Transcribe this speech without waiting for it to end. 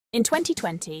In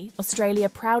 2020, Australia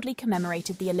proudly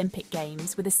commemorated the Olympic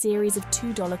Games with a series of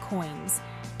 $2 coins,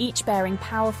 each bearing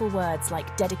powerful words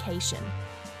like dedication.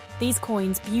 These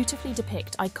coins beautifully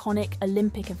depict iconic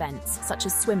Olympic events such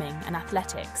as swimming and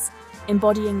athletics,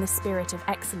 embodying the spirit of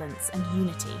excellence and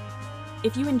unity.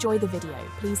 If you enjoy the video,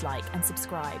 please like and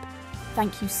subscribe.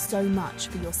 Thank you so much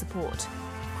for your support.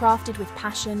 Crafted with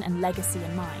passion and legacy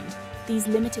in mind, these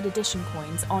limited edition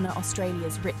coins honour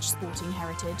Australia's rich sporting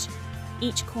heritage.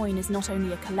 Each coin is not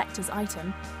only a collector's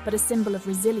item, but a symbol of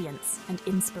resilience and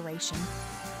inspiration.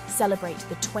 Celebrate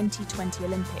the 2020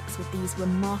 Olympics with these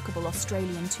remarkable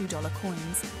Australian $2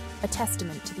 coins, a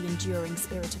testament to the enduring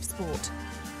spirit of sport.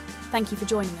 Thank you for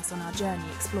joining us on our journey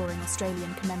exploring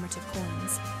Australian commemorative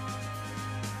coins.